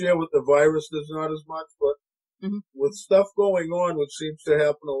said, this year with the virus, there's not as much, but with stuff going on, which seems to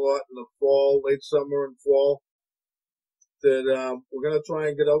happen a lot in the fall, late summer and fall, that we're going to try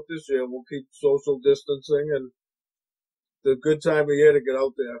and get out this year. We'll keep social distancing, and it's a good time of year to get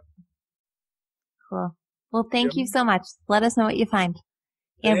out there. Cool. Well, thank you so much. Let us know what you find.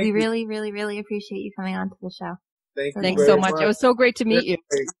 And we really, really, really appreciate you coming on to the show. Thanks so much. It was so great to meet you.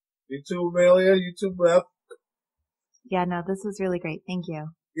 You too, Amelia. You too, Beth. Yeah, no, this was really great. Thank you.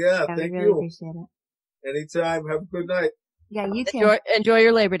 Yeah, thank you. Appreciate it. Anytime. Have a good night. Yeah, you too. Enjoy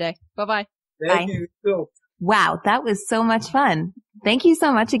your Labor Day. Bye-bye. Thank you. You too. Wow, that was so much fun. Thank you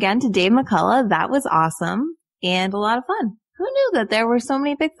so much again to Dave McCullough. That was awesome and a lot of fun. Who knew that there were so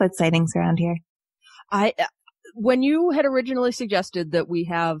many Bigfoot sightings around here? When you had originally suggested that we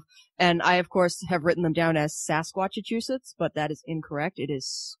have, and I of course have written them down as Sasquatchusetts, but that is incorrect. It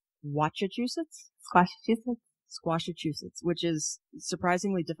is Squashachusetts? Squashachusetts, which is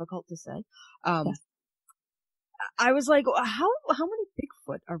surprisingly difficult to say. I was like, how many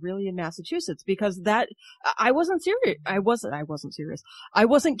Bigfoot are really in Massachusetts? Because I wasn't serious. I wasn't serious. I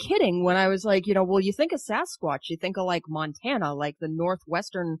wasn't kidding when I was like, you know, well, you think of Sasquatch, you think of like Montana, like the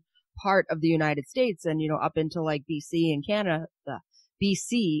northwestern part of the United States, and, you know, up into like BC in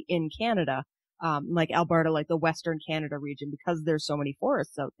Canada, like Alberta, like the Western Canada region, because there's so many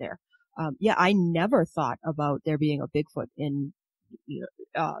forests out there. I never thought about there being a Bigfoot in,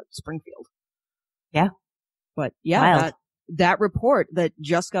 Springfield. Yeah. But yeah, that report that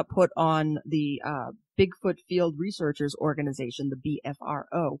just got put on the Bigfoot Field Researchers Organization, the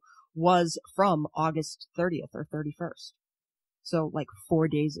BFRO, was from August 30th or 31st. So like 4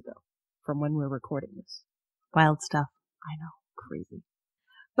 days ago from when we're recording this. Wild stuff. I know. Crazy.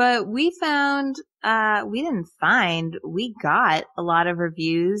 But we got a lot of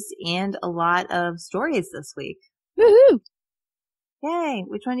reviews and a lot of stories this week. Woohoo! Yay.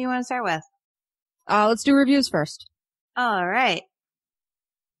 Which one do you want to start with? Let's do reviews first. All right.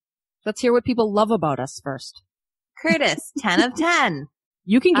 Let's hear what people love about us first. Curtis, 10 of 10.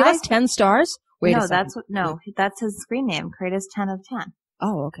 You can give us 10 stars? Wait a second. That's his screen name, Curtis, 10 of 10.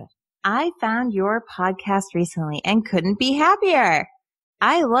 Oh, okay. I found your podcast recently and couldn't be happier.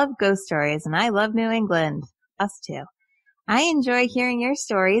 I love ghost stories and I love New England. Us too. I enjoy hearing your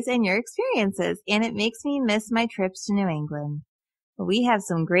stories and your experiences, and it makes me miss my trips to New England. We have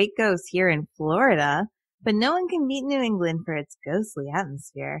some great ghosts here in Florida, but no one can beat New England for its ghostly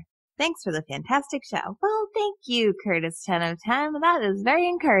atmosphere. Thanks for the fantastic show. Well, thank you, Curtis 10 of 10. That is very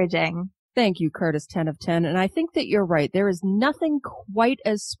encouraging. Thank you, Curtis 10 of 10. And I think that you're right. There is nothing quite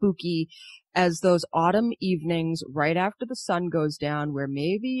as spooky as those autumn evenings right after the sun goes down where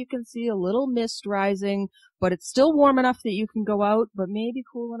maybe you can see a little mist rising, but it's still warm enough that you can go out, but maybe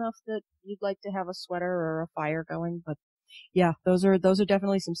cool enough that you'd like to have a sweater or a fire going. But yeah, those are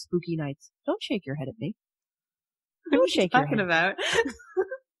definitely some spooky nights. Don't shake your head at me. Don't shake your head. About?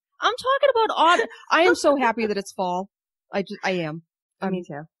 I'm talking about autumn. I am so happy that it's fall. I am. Me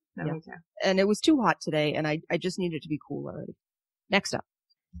too. Yeah. Me too. And it was too hot today, and I just need it to be cool already. Next up.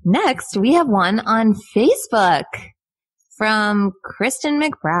 Next, we have one on Facebook from Kristen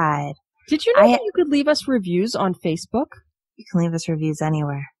McBride. Did you know that you could leave us reviews on Facebook? You can leave us reviews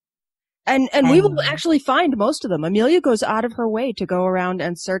anywhere. And we will actually find most of them. Amelia goes out of her way to go around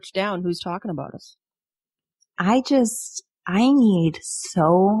and search down who's talking about us. I need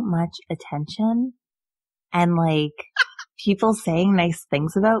so much attention and people saying nice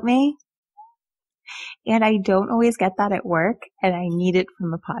things about me. And I don't always get that at work, and I need it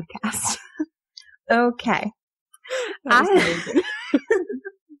from the podcast. Okay.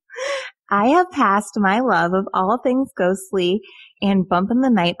 I have passed my love of all things ghostly and bumping the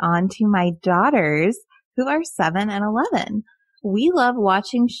night on to my daughters, who are 7 and 11. We love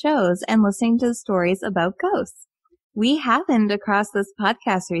watching shows and listening to stories about ghosts. We happened across this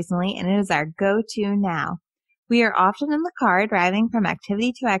podcast recently, and it is our go-to now. We are often in the car driving from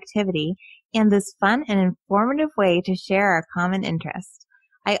activity to activity, and this fun and informative way to share our common interest.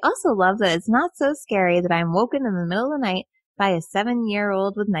 I also love that it's not so scary that I'm woken in the middle of the night by a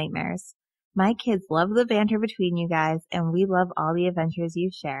 7-year-old with nightmares. My kids love the banter between you guys, and we love all the adventures you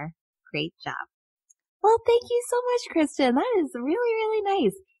share. Great job. Well, thank you so much, Kristen. That is really, really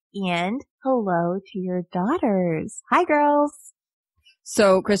nice. And hello to your daughters. Hi, girls.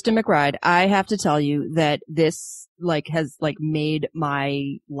 So, Kristen McBride, I have to tell you that this has made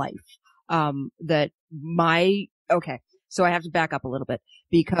my life. Okay. So I have to back up a little bit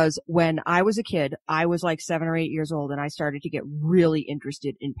because when I was a kid, I was 7 or 8 years old, and I started to get really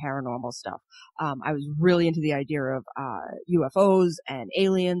interested in paranormal stuff. I was really into the idea of UFOs and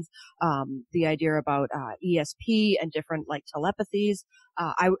aliens, the idea about ESP and different telepathies.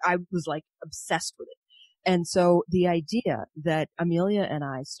 I was obsessed with it. And so the idea that Amelia and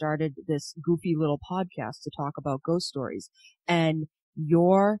I started this goofy little podcast to talk about ghost stories, and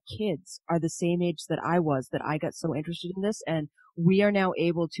your kids are the same age that I was, that I got so interested in this, and we are now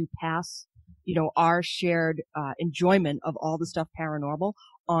able to pass, our shared enjoyment of all the stuff paranormal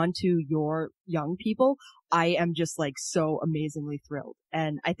onto your young people. I am just so amazingly thrilled.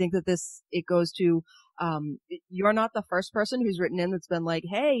 And I think that it goes to, you're not the first person who's written in that's been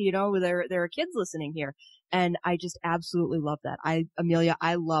hey, there are kids listening here. And I just absolutely love that. Amelia,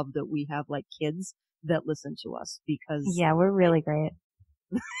 I love that we have kids that listen to us because. Yeah, we're really great.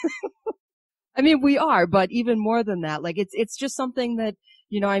 I mean, we are, but even more than that, it's just something that,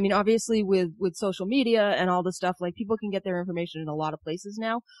 obviously with social media and all this stuff, people can get their information in a lot of places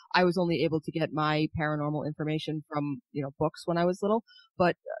now. I was only able to get my paranormal information from, books when I was little,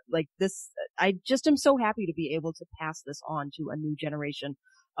 but this, I just am so happy to be able to pass this on to a new generation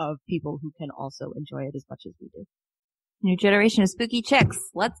of people who can also enjoy it as much as we do. New generation of spooky chicks.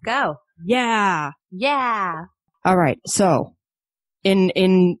 Let's go. Yeah. Yeah. All right. So,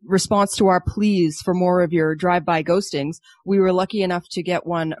 in response to our pleas for more of your drive-by ghostings, we were lucky enough to get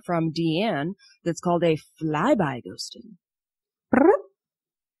one from Deanne that's called a flyby ghosting.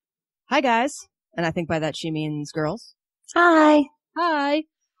 Hi, guys. And I think by that she means girls. Hi. Hi.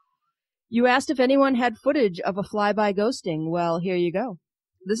 You asked if anyone had footage of a flyby ghosting. Well, here you go.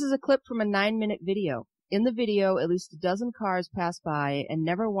 This is a clip from a 9-minute video. In the video, at least a dozen cars pass by, and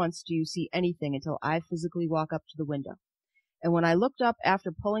never once do you see anything until I physically walk up to the window. And when I looked up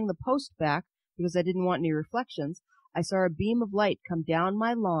after pulling the post back, because I didn't want any reflections, I saw a beam of light come down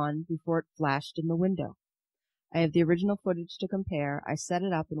my lawn before it flashed in the window. I have the original footage to compare. I set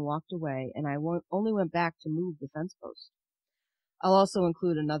it up and walked away, and I only went back to move the fence post. I'll also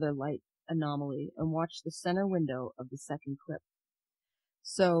include another light anomaly and watch the center window of the second clip.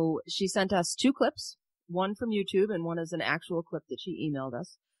 So she sent us 2 clips, one from YouTube and one is an actual clip that she emailed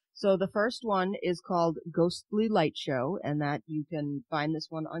us. So the first one is called Ghostly Light Show, and that you can find this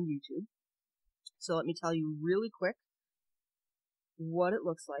one on YouTube. So let me tell you really quick what it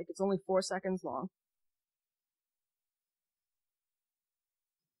looks like. It's only 4 seconds long.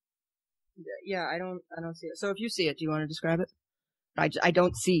 Yeah, I don't see it. So if you see it, do you want to describe it? I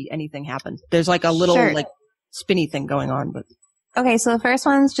don't see anything happen. There's like a little Sure. like spinny thing going on, but Okay, so the first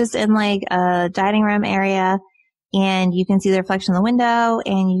one's just in like a dining room area, and you can see the reflection in the window,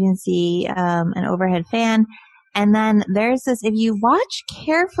 and you can see an overhead fan. And then there's this, if you watch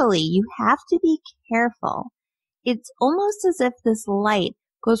carefully, you have to be careful. It's almost as if this light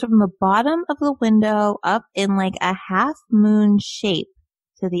goes from the bottom of the window up in like a half moon shape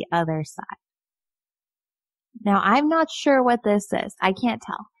to the other side. Now, I'm not sure what this is. I can't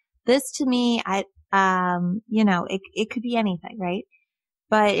tell. This to me, it could be anything, right?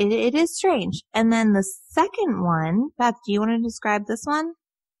 But it is strange. And then the second one, Beth, do you want to describe this one?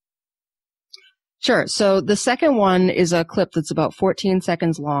 sure. So the second one is a clip that's about 14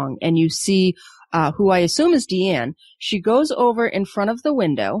 seconds long, and you see who I assume is Deanne. She goes over in front of the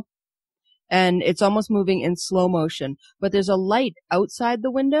window, and it's almost moving in slow motion. But there's a light outside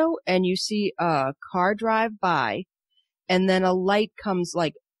the window, and you see a car drive by, and then a light comes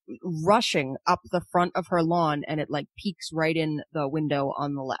like rushing up the front of her lawn, and it like peeks right in the window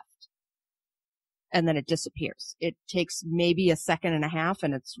on the left. And then it disappears. It takes maybe a second and a half,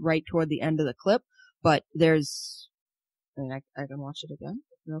 and it's right toward the end of the clip. But I can watch it again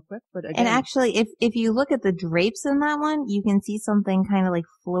real quick. But again, And actually, if you look at the drapes in that one, you can see something kind of like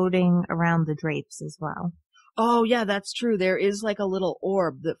floating around the drapes as well. oh yeah, that's true. There is like a little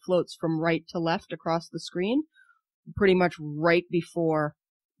orb that floats from right to left across the screen, pretty much right before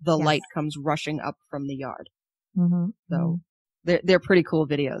the Yes. light comes rushing up from the yard. Mm-hmm. So they're pretty cool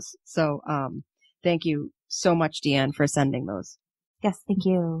videos. So thank you so much, Deanne, for sending those. Yes, thank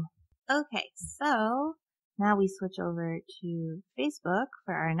you. Okay, so now we switch over to Facebook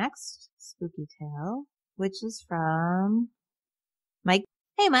for our next spooky tale, which is from Mike.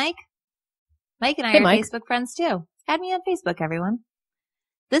 Hey, Mike. Mike and I Hey, are Mike. Facebook friends too. Add me on Facebook, everyone.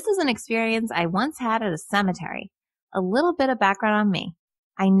 This is an experience I once had at a cemetery. A little bit of background on me.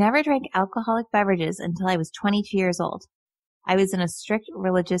 I never drank alcoholic beverages until I was 22 years old. I was in a strict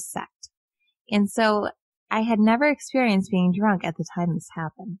religious sect. And so I had never experienced being drunk at the time this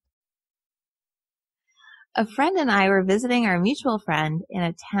happened. A friend and I were visiting our mutual friend in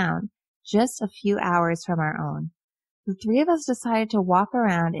a town just a few hours from our own. The three of us decided to walk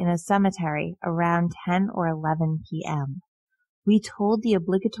around in a cemetery around 10 or 11 p.m. We told the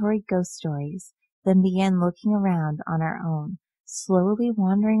obligatory ghost stories, then began looking around on our own, slowly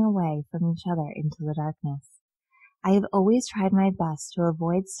wandering away from each other into the darkness. I have always tried my best to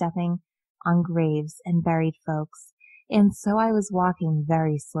avoid stepping on graves and buried folks, and so I was walking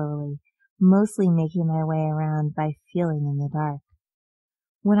very slowly, mostly making my way around by feeling in the dark.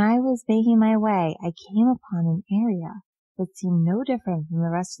 When I was making my way, I came upon an area that seemed no different from the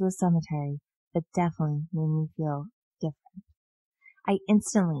rest of the cemetery, but definitely made me feel different. I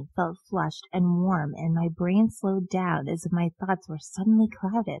instantly felt flushed and warm, and my brain slowed down as if my thoughts were suddenly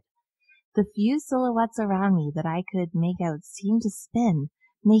clouded. The few silhouettes around me that I could make out seemed to spin,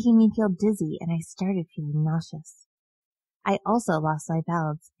 making me feel dizzy, and I started feeling nauseous. I also lost my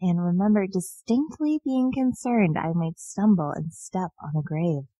balance and remember distinctly being concerned I might stumble and step on a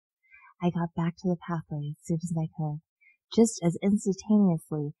grave. I got back to the pathway as soon as I could. Just as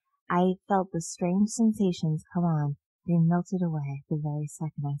instantaneously, I felt the strange sensations come on. They melted away the very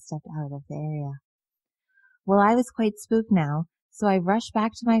second I stepped out of the area. Well, I was quite spooked now, so I rushed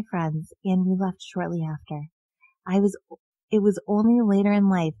back to my friends, and we left shortly after. It was only later in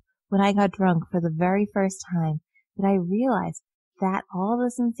life, when I got drunk for the very first time, that I realized that all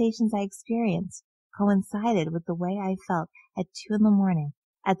the sensations I experienced coincided with the way I felt at 2 a.m.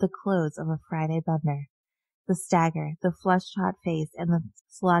 at the close of a Friday bender. The stagger, the flushed hot face, and the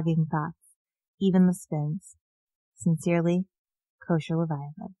slogging thoughts, even the spins. Sincerely, Kosher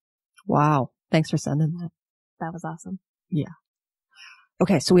Leviathan. Wow. Thanks for sending that. That was awesome. Yeah.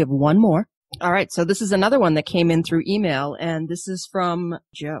 Okay, so we have one more. All right, so this is another one that came in through email, and this is from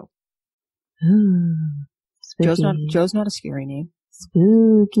Joe. Ooh, spooky. Joe's not a scary name.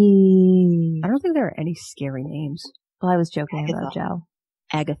 Spooky. I don't think there are any scary names. Well, I was joking about Joe.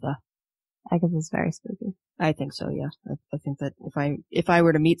 Agatha. Agatha's very spooky. I think so, yeah. I think that if I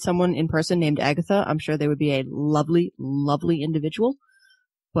were to meet someone in person named Agatha, I'm sure they would be a lovely, lovely individual.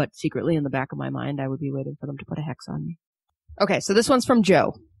 But secretly in the back of my mind, I would be waiting for them to put a hex on me. Okay, so this one's from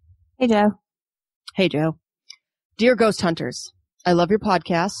Joe. Hey, Joe. Hey, Joe. Dear Ghost Hunters, I love your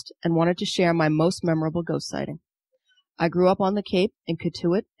podcast and wanted to share my most memorable ghost sighting. I grew up on the Cape in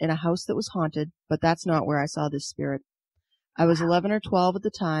Katuitt in a house that was haunted, but that's not where I saw this spirit. I was 11 or 12 at the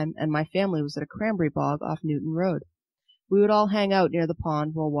time, and my family was at a cranberry bog off Newton Road. We would all hang out near the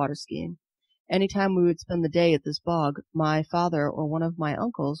pond while water skiing. Anytime we would spend the day at this bog, my father or one of my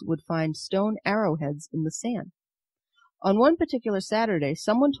uncles would find stone arrowheads in the sand. On one particular Saturday,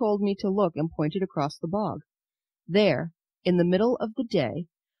 someone told me to look and pointed across the bog. There, in the middle of the day,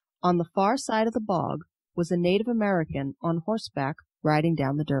 on the far side of the bog, was a Native American on horseback riding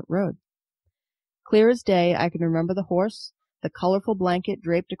down the dirt road. Clear as day, I can remember the horse, the colorful blanket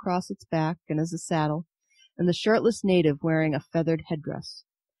draped across its back and as a saddle, and the shirtless native wearing a feathered headdress.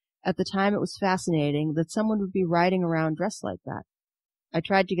 At the time, it was fascinating that someone would be riding around dressed like that. I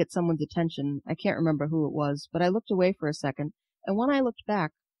tried to get someone's attention. I can't remember who it was, but I looked away for a second, and when I looked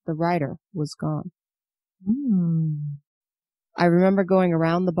back, the rider was gone. I remember going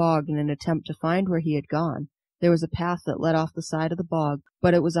around the bog in an attempt to find where he had gone. There was a path that led off the side of the bog,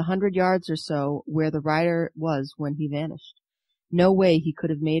 but it was 100 yards or so where the rider was when he vanished. No way he could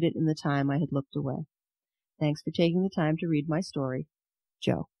have made it in the time I had looked away. Thanks for taking the time to read my story.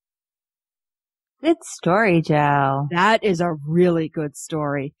 Joe. Good story, Joe. That is a really good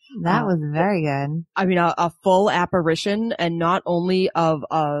story. That was very good. I mean, a full apparition, and not only of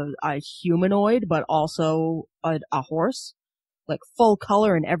a humanoid, but also a horse. Like full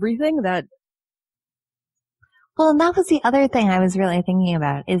color and everything. That. Well, and that was the other thing I was really thinking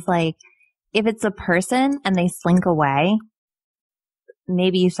about is like, if it's a person and they slink away,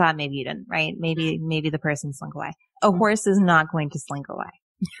 maybe you saw it, maybe you didn't, right? Maybe the person slunk away. A horse is not going to slink away.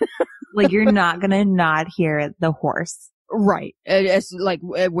 Like, you're not going to not hear the horse. Right. It's like,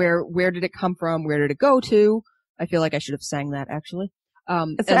 where did it come from? Where did it go to? I feel like I should have sang that, actually.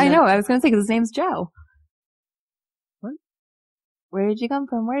 I know. I was going to say, because his name's Joe. What? Where did you come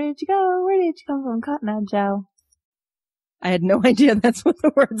from? Where did you go? Where did you come from, Cotton Eye Joe? I had no idea that's what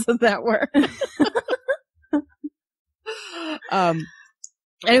the words of that were.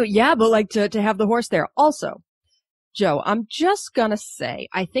 Anyway, yeah, but like to have the horse there. Also, Joe, I'm just gonna say,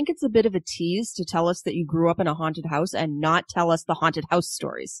 I think it's a bit of a tease to tell us that you grew up in a haunted house and not tell us the haunted house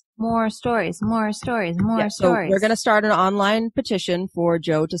stories. More stories, more stories, more yeah, stories. So we're gonna start an online petition for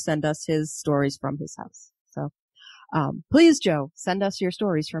Joe to send us his stories from his house. So, please, Joe, send us your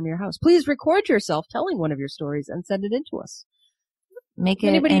stories from your house. Please record yourself telling one of your stories and send it in to us. Make it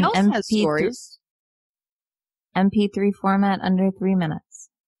Anybody an else has stories? MP3 format under 3 minutes.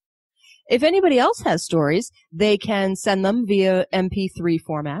 If anybody else has stories, they can send them via MP3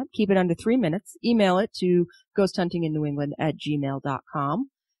 format. Keep it under 3 minutes. Email it to ghosthuntinginnewengland@gmail.com,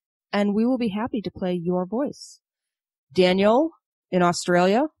 and we will be happy to play your voice. Daniel in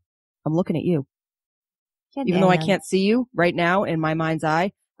Australia, I'm looking at you. Yeah, Even though I can't see you right now in my mind's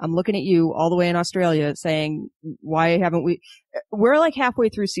eye, I'm looking at you all the way in Australia saying, why haven't we? We're like halfway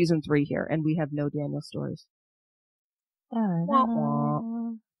through season 3 here, and we have no Daniel stories. Wah, wah.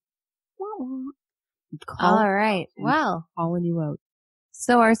 All right. Well, calling you out.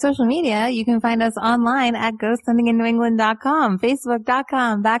 So our social media, you can find us online at ghosthuntinginnewengland.com,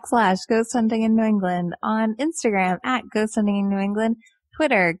 facebook.com/ghosthuntinginnewengland, on Instagram at ghosthuntinginnewengland,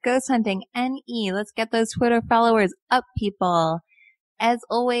 Twitter, ghosthuntingNE. Let's get those Twitter followers up, people. As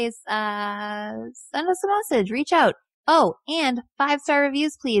always, send us a message, reach out. Oh, and 5-star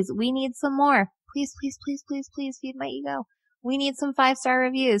reviews, please. We need some more. Please, please, please, please, please feed my ego. We need some 5-star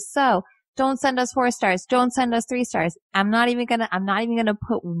reviews. So don't send us 4 stars. Don't send us 3 stars. I'm not even gonna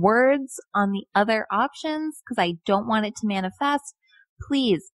put words on the other options because I don't want it to manifest.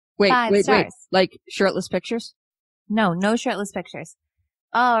 Please. Wait. stars. Like shirtless pictures? No shirtless pictures.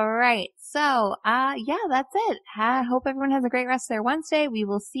 All right. So, yeah, that's it. I hope everyone has a great rest of their Wednesday. We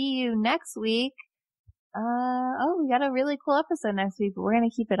will see you next week. We got a really cool episode next week, but we're going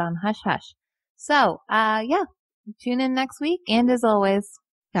to keep it on hush hush. So, yeah, tune in next week. And as always,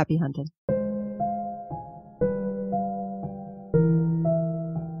 happy hunting.